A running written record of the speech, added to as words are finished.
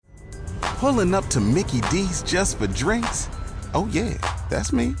Pulling up to Mickey D's just for drinks? Oh yeah,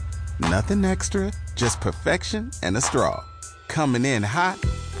 that's me. Nothing extra, just perfection and a straw. Coming in hot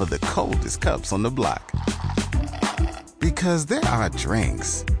for the coldest cups on the block. Because there are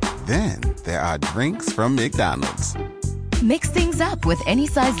drinks. Then there are drinks from McDonald's. Mix things up with any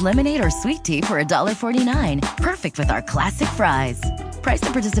size lemonade or sweet tea for $1.49. Perfect with our classic fries. Price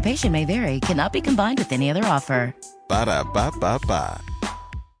and participation may vary. Cannot be combined with any other offer. Ba-da-ba-ba-ba.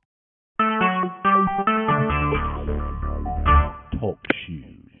 Talk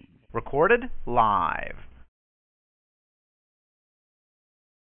shoes. Recorded live.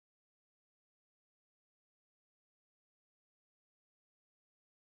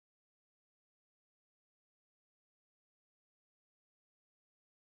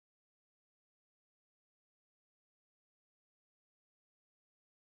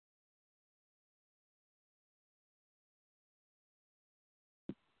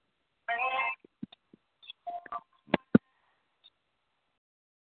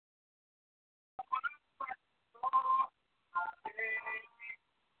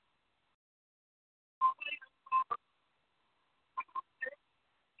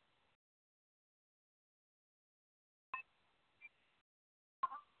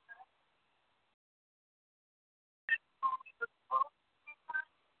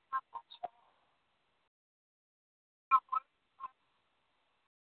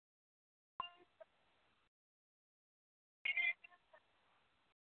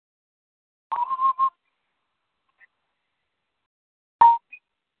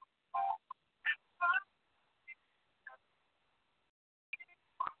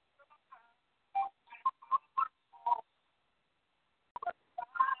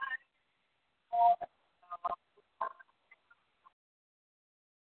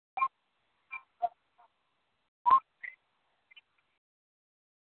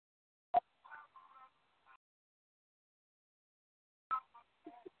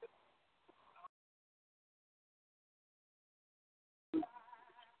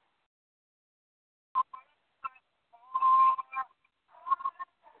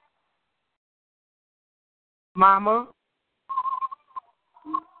 Mama?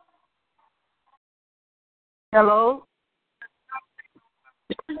 Hello?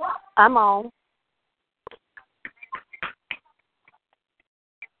 I'm on.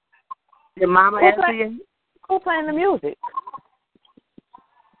 Did Mama answer you? Who's playing the music?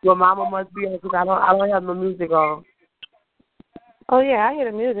 Well, Mama must be on because I don't have no music on. Oh, yeah, I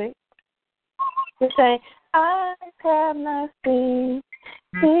hear the music. You say, I have nothing,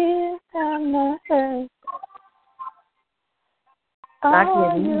 this have nothing. I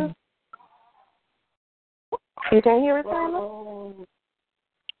can't hear you. You can't hear it, Simon?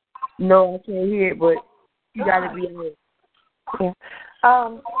 No, I can't hear it, but you got to be in it. Yeah.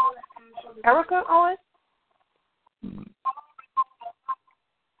 Erica on?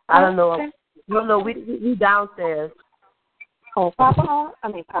 I don't know. No, we downstairs. Oh, Papa on? I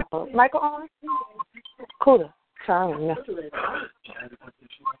mean, Papa. Michael on? Cooler. Sorry, no.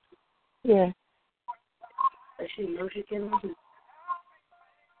 Yeah. Does she know she can?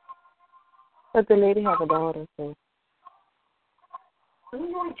 But the lady has a daughter, so.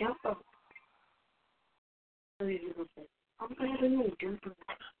 I'm going to jump up. I'm going to jump up.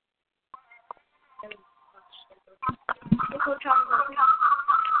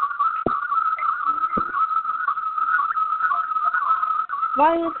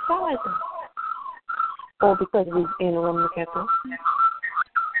 Why you sound like that? Oh, because we're in the room together.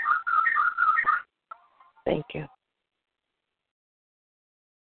 Thank you.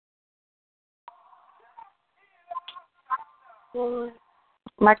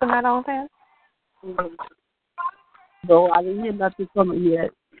 Michael not on there? No, I didn't hear nothing from it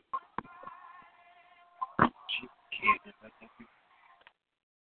yet.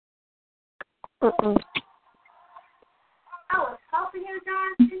 I was hoping you,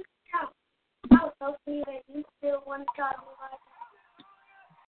 Jonathan. I was hoping that you still want to talk about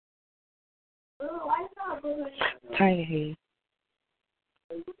it. Ooh, I saw it. Turn your head.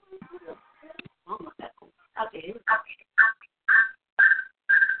 Okay.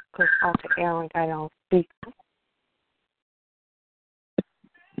 Because Uncle Aaron got on speaker.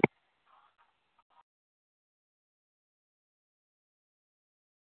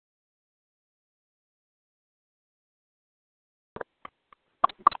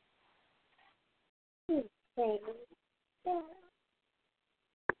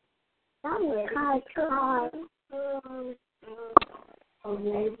 I'm ready to go. I'm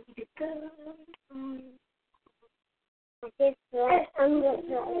ready to go. I guess I'm ready to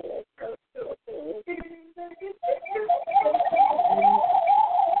go.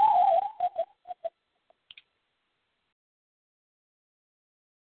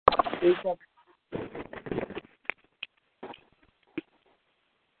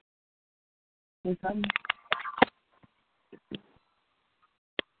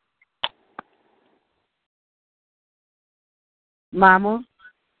 Mama.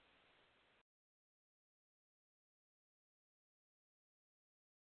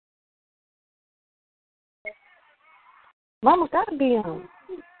 Mama gotta be on.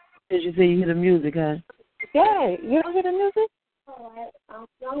 Did you say you hear the music, huh? Yeah, you don't hear the music?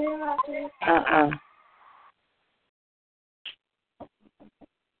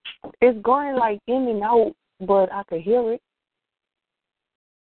 It's going like in and out, but I could hear it.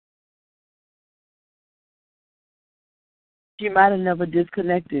 She might have never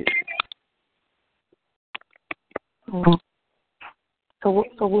disconnected. Mm-hmm. So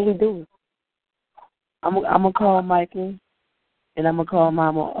what we do? I'm gonna call Michael, and I'm gonna call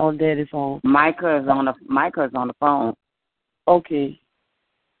Mama on Daddy's phone. Micah is on the phone. Okay.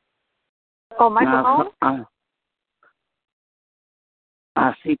 Oh, Michael home?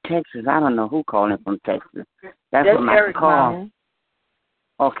 I see Texas. I don't know who calling from Texas. That's what Micah Eric called.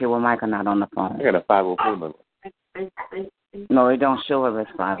 Okay, well, Micah not on the phone. I got a 504 number. No, it don't show up as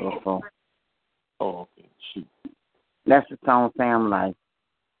 504. Oh, okay. Shoot. That's the song Sam like.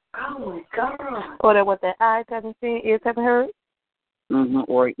 Oh, my God. Oh, that what that eyes haven't seen, ears haven't heard?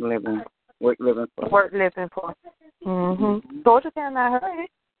 Work living for. Work living for. So what you saying I heard it?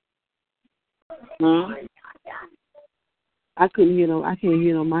 I couldn't hear no. I can't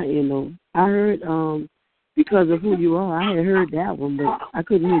hear on my end though. I heard because of who you are. I had heard that one, but I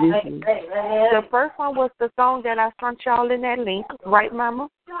couldn't hear this one. The first one was the song that I sent y'all in that link, right, Mama?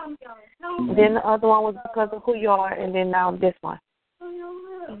 Then the other one was because of who you are, and then now this one.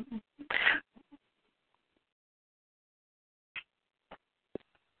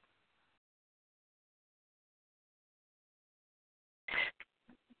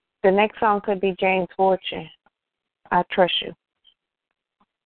 The next song could be James Fortune. I trust you.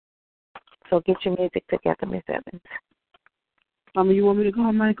 So get your music together, Miss Evans. Mama, you want me to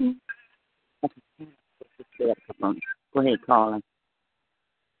call Michael? Go ahead, call him.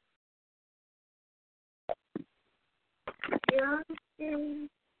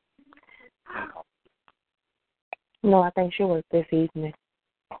 No, I think she worked this evening.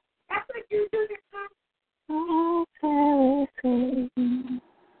 That's what you do this time.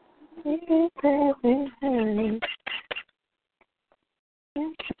 What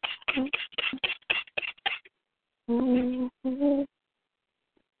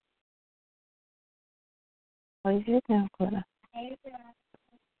is it now, Clara?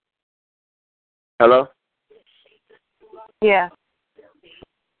 Hello? Yeah.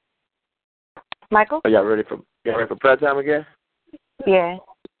 Michael? Are y'all ready for prayer time again? Yeah.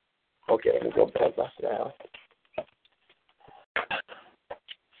 Okay, let's go past us now.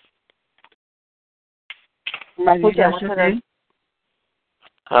 Mike, you got your day?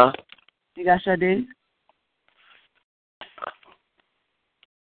 Huh? You got your day?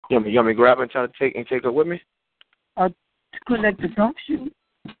 You want me to grab her and try to take her with me? Or to connect the talk shoe?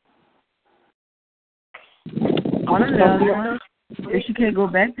 One of them. If she can't go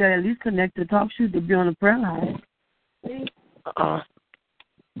back there, at least connect the talk shoe to be on the prayer line.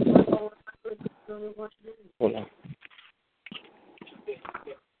 Hold on.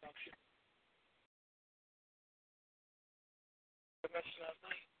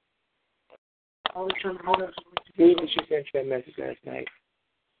 She sent you that message last night.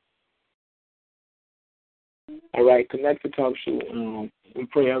 All right, connect the talk show. We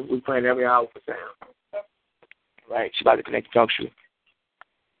praying every hour for Sam. All right, she's about to connect the talk show.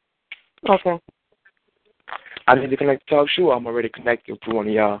 Okay. I need to connect the talk show, or I'm already connected to one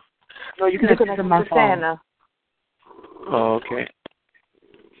of y'all. No, you connect to my phone. Oh, okay.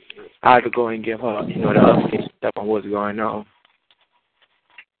 I have to go and give her, the update stuff on what's going on.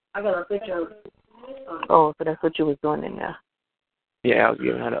 I got a picture. Oh, so that's what you was doing in there. Yeah, I was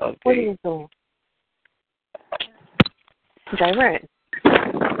giving her the update. What are you doing? Direct.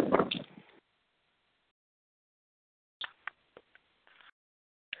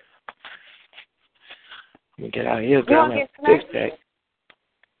 Let me get out of here, girl. I'm going to fix that.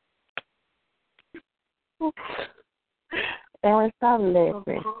 Aaron, stop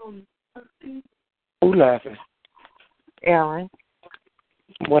laughing. Who laughing? Aaron.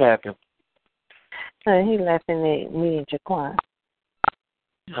 What happened? He laughing at me and Jaquan.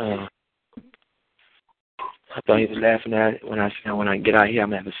 I thought he was laughing at it when I get out here, I'm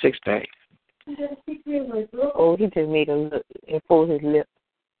going to have a six-pack. Oh, he just made a look and pulled his lip.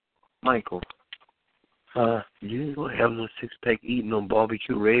 Michael. You ain't going to have no six-pack eating on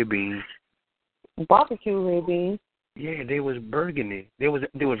barbecue red beans. Barbecue red beans? Yeah, they was burgundy. They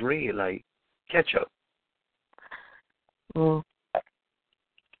was red like ketchup. Mm.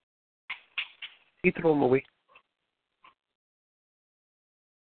 He threw them away.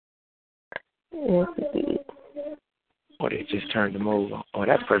 Yes, indeed. Or they just turned them over. Oh,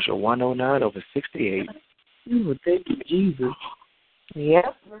 that pressure 109 over 68. Well, thank you, Jesus.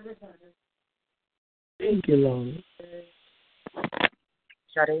 Yep. Thank you, Lord.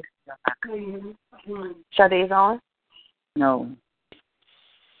 Sade's on? No.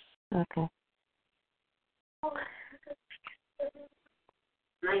 Okay.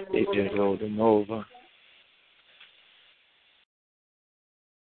 They just rolled them over.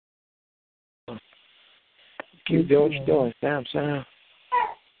 Keep doing what you're doing, Sam.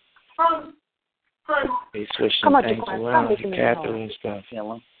 They switching things around, the capital and stuff.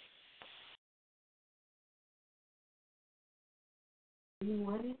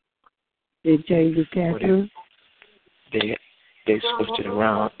 They changed the catheter. They switched it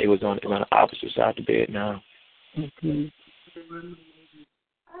around. It was on the opposite side of the bed now. Okay.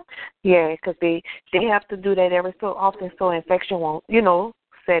 Yeah, because they have to do that every so often so infection won't,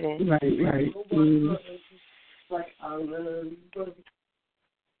 set in. Right. Mm.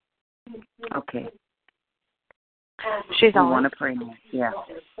 Okay. She's on. I want to pray now. Yeah.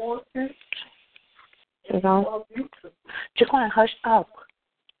 She's on. Jaquan, hush up.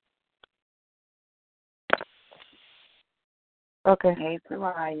 Okay. Hey,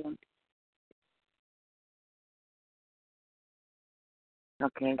 Mariah.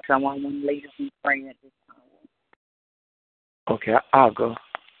 Okay, someone want to lead us in prayer at this time. Okay, I'll go.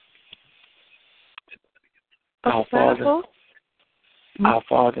 Our Father,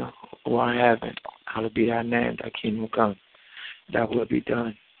 who art in heaven, hallowed be thy name, thy kingdom come. Thy will be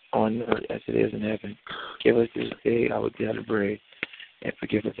done on earth as it is in heaven. Give us this day our daily bread, and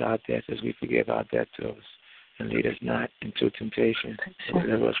forgive us our debts as we forgive our debtors. And lead us not into temptation, but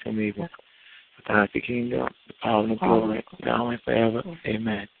deliver us from evil. For thine is the kingdom, the power, and the glory, now and forever.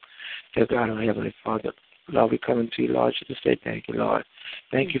 Amen. Dear God, our Heavenly Father, Lord, we come to you, Lord, just to say thank you, Lord.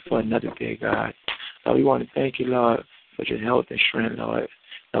 Thank you for another day, God. Lord, we want to thank you, Lord, for your health and strength, Lord.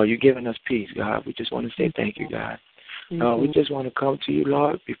 Lord, you're giving us peace, God. We just want to say thank you, God. We just want to come to you,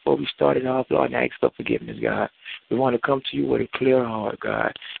 Lord, before we started off, Lord, and ask for forgiveness, God. We want to come to you with a clear heart,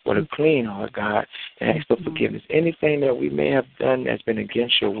 God, with a clean heart, God, and ask for forgiveness. Anything that we may have done that's been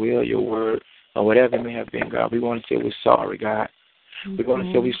against your will, your word, or whatever it may have been, God, we want to say we're sorry, God. We want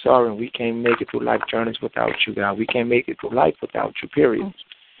to say we're sorry, and we can't make it through life journeys without you, God. We can't make it through life without you, period.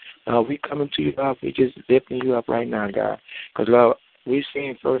 We coming to you, God. We just lifting you up right now, God. Because, Lord, we've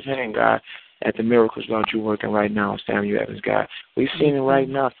seen firsthand, God, at the miracles, Lord, you're working right now, Samuel Evans, God. We've seen it right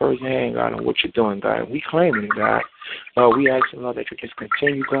now firsthand, God, on what you're doing, God. We claiming it, God. We asking, Lord, that you just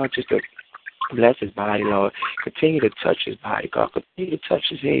continue, God, just to bless his body, Lord. Continue to touch his body, God. Continue to touch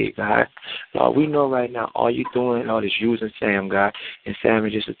his head, God. Lord, we know right now all you're doing, Lord, is using Sam, God. And Sam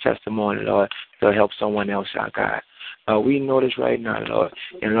is just a testimony, Lord, to help someone else out, God. We know this right now, Lord.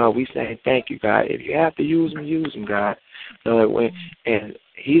 And, Lord, we saying thank you, God. If you have to use him, God. Lord, and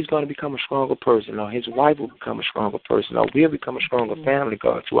he's going to become a stronger person, Lord. His wife will become a stronger person, Lord. We'll become a stronger family,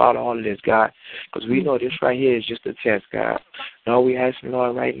 God, throughout all of this, God. Because we know this right here is just a test, God. Lord, we asking,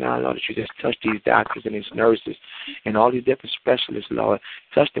 Lord, right now, Lord, that you just touch these doctors and these nurses and all these different specialists, Lord.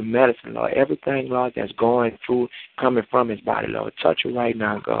 Touch the medicine, Lord. Everything, Lord, that's going through, coming from his body, Lord. Touch it right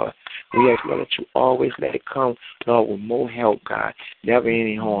now, God. We ask, Lord, that you always let it come, Lord, with more help, God. Never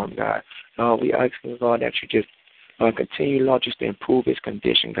any harm, God. Lord, we ask, Lord, that you just continue, Lord, just to improve his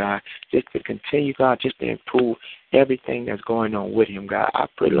condition, God. Just to continue, God, just to improve everything that's going on with him, God. I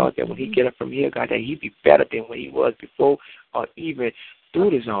pray, Lord, that when he get up from here, God, that he be better than what he was before or even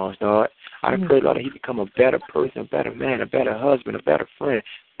through his arms, Lord. I pray, Lord, that he become a better person, a better man, a better husband, a better friend.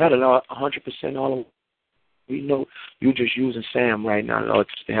 Better, Lord, 100% all of we know you just using Sam right now, Lord,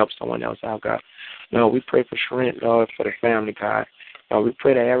 just to help someone else out, God. Lord, we pray for strength, Lord, for the family, God. Lord, we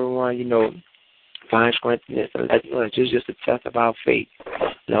pray that everyone, find strength in this, and let it's just a test of our faith,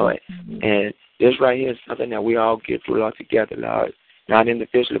 Lord. And this right here is something that we all get through, Lord, together, Lord. Not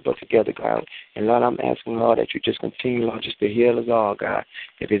individually, but together, God. And, Lord, I'm asking, Lord, that you just continue, Lord, just to heal us all, God.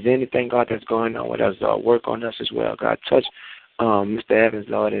 If there's anything, God, that's going on with us, Lord, work on us as well, God. Touch Mr. Evans,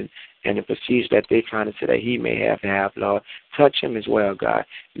 Lord, and the procedure that they're trying to say that he may have to have, Lord. Touch him as well, God.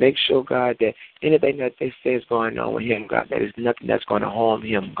 Make sure, God, that anything that they say is going on with him, God, that there's nothing that's going to harm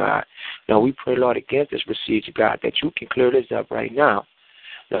him, God. Now, we pray, Lord, against this procedure, God, that you can clear this up right now.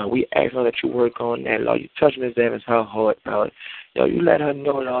 Now, we ask, Lord, that you work on that, Lord. You touch Ms. Evans, her heart, Lord. You let her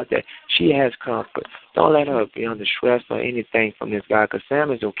know, Lord, that she has comfort. Don't let her be under stress or anything from this, God, because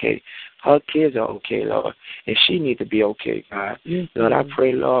Sam is okay. her kids are okay, Lord, and she needs to be okay, God. Yes, Lord, I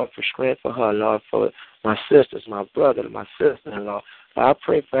pray, Lord, for strength for her, Lord, for my sisters, my brother, my sister-in-law. Lord, I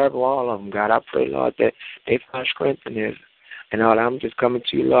pray for all of them, God. I pray, Lord, that they find strength in this. And Lord, I'm just coming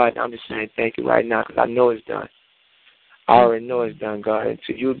to you, Lord, and I'm just saying thank you right now because I know it's done. I already know it's done, God. And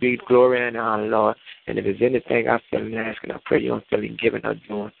to you be glory and honor, Lord. And if there's anything I feel in asking, I pray you don't feel in giving or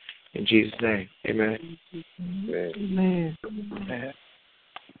doing. In Jesus' name, amen. Amen. Amen.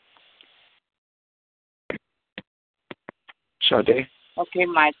 Sade? Okay,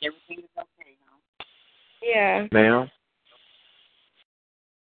 Mike, everything is okay, huh? Yeah. Ma'am?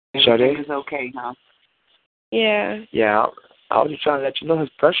 Everything Sade? is okay, huh? Yeah. Yeah, I was just trying to let you know his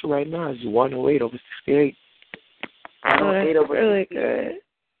pressure right now is 108 over 68. Oh, that's really good.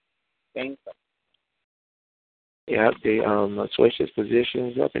 Thank you. Yeah, they switched his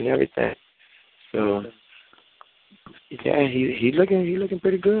positions up and everything. So yeah, he looking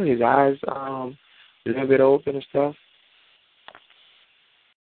pretty good. His eyes a little bit open and stuff.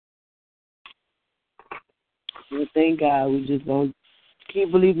 We thank God. We just gonna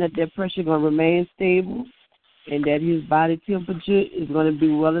keep believing that pressure gonna remain stable, and that his body temperature is gonna be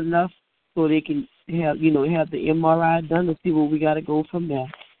well enough so they can have the MRI done to see where we gotta go from there.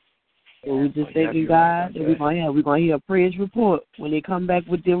 So we just thanking God that we're gonna hear a praise report when they come back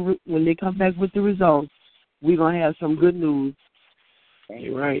with the results. We're gonna have some good news.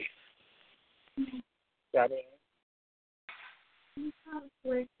 You're right.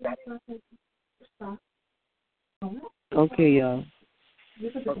 Okay, y'all.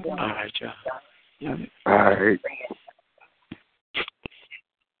 All right, y'all. All right.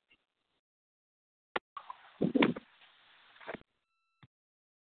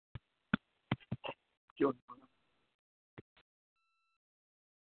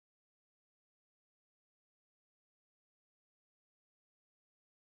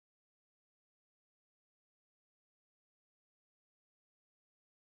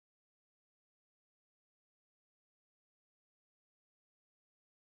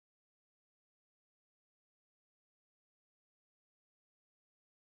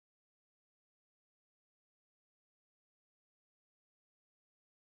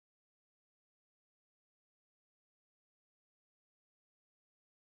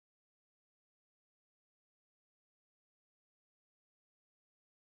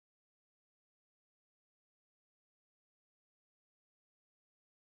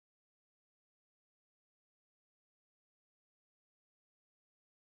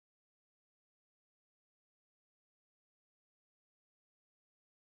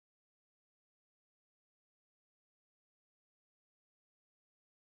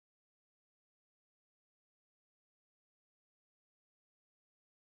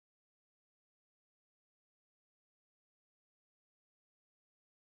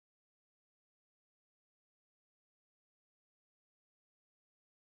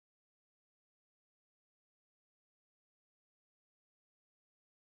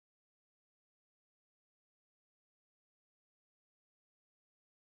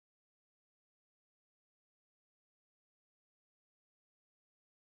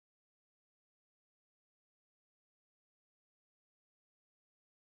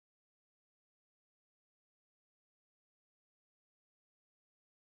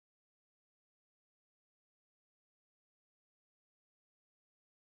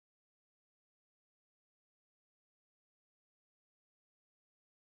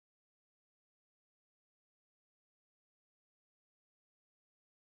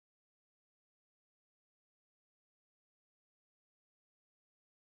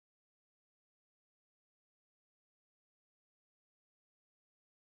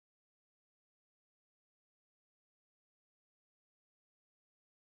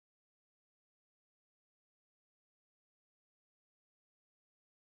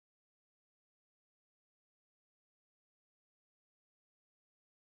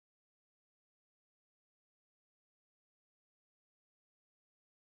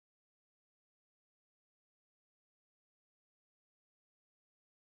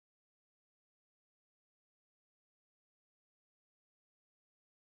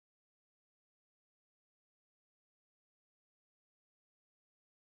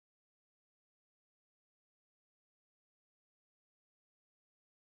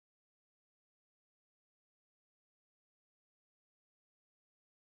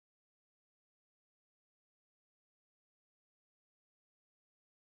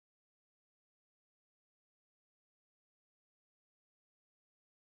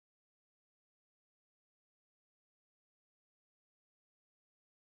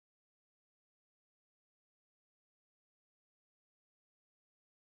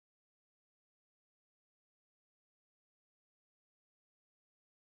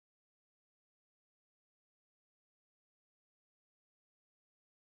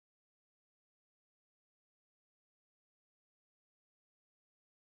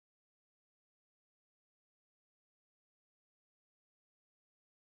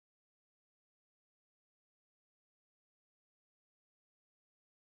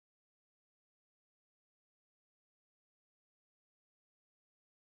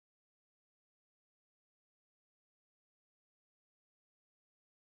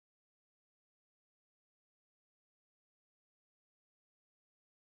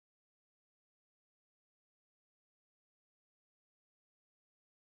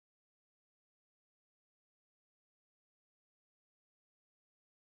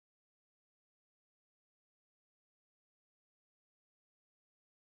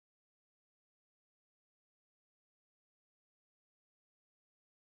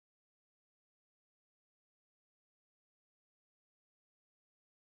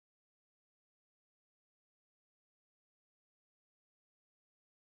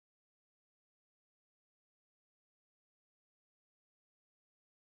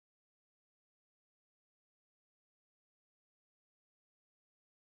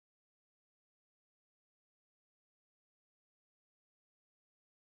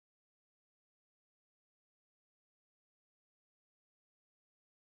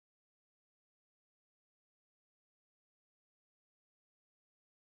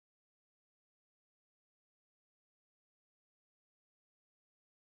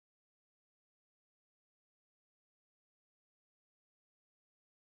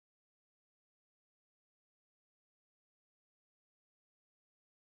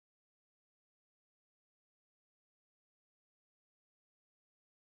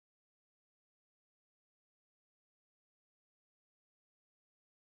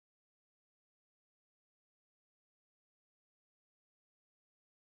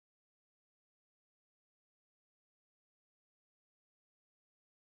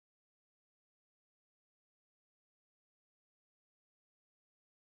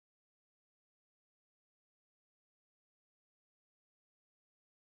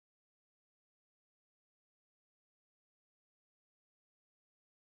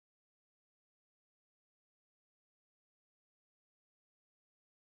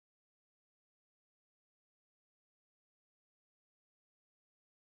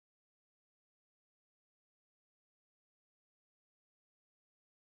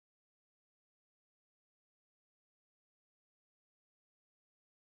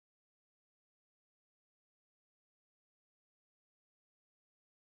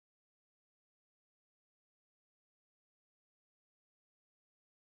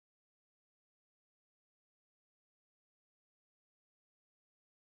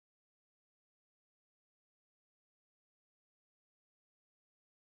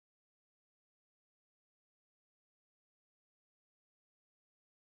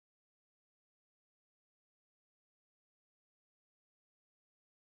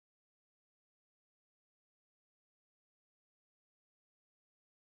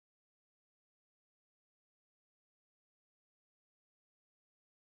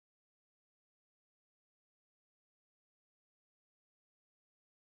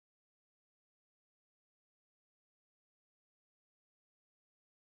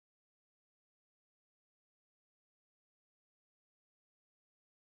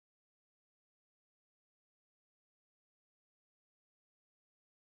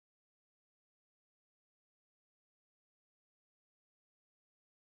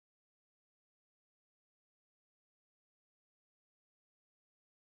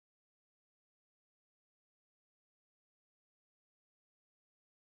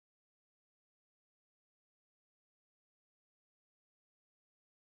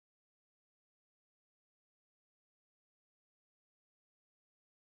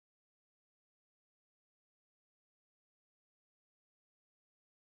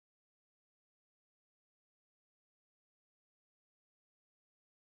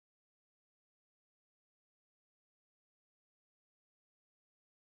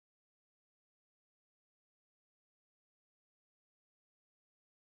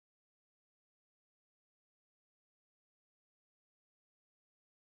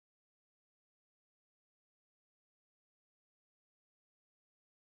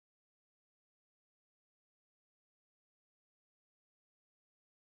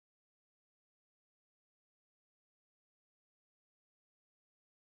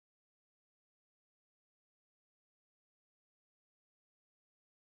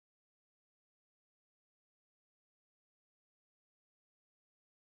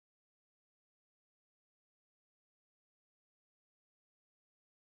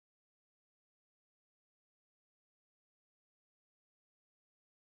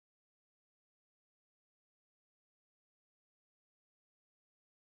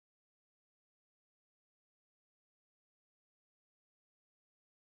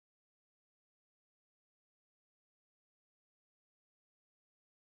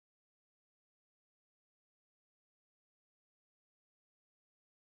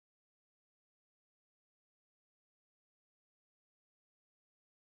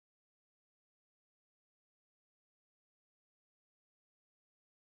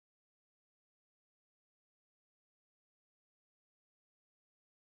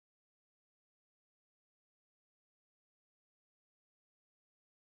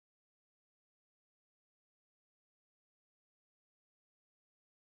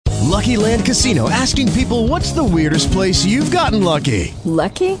 Lucky Land Casino, asking people, what's the weirdest place you've gotten lucky?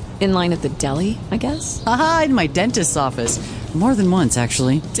 Lucky? In line at the deli, I guess? Aha, in my dentist's office. More than once,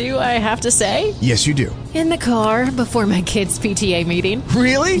 actually. Do I have to say? Yes, you do. In the car before my kids' PTA meeting.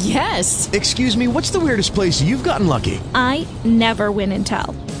 Really? Yes. Excuse me, what's the weirdest place you've gotten lucky? I never win and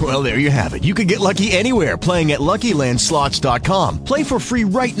tell. Well, there you have it. You can get lucky anywhere, playing at LuckyLandSlots.com. Play for free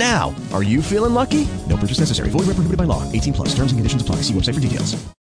right now. Are you feeling lucky? No purchase necessary. Void where prohibited by law. 18+. Terms and conditions apply. See website for details.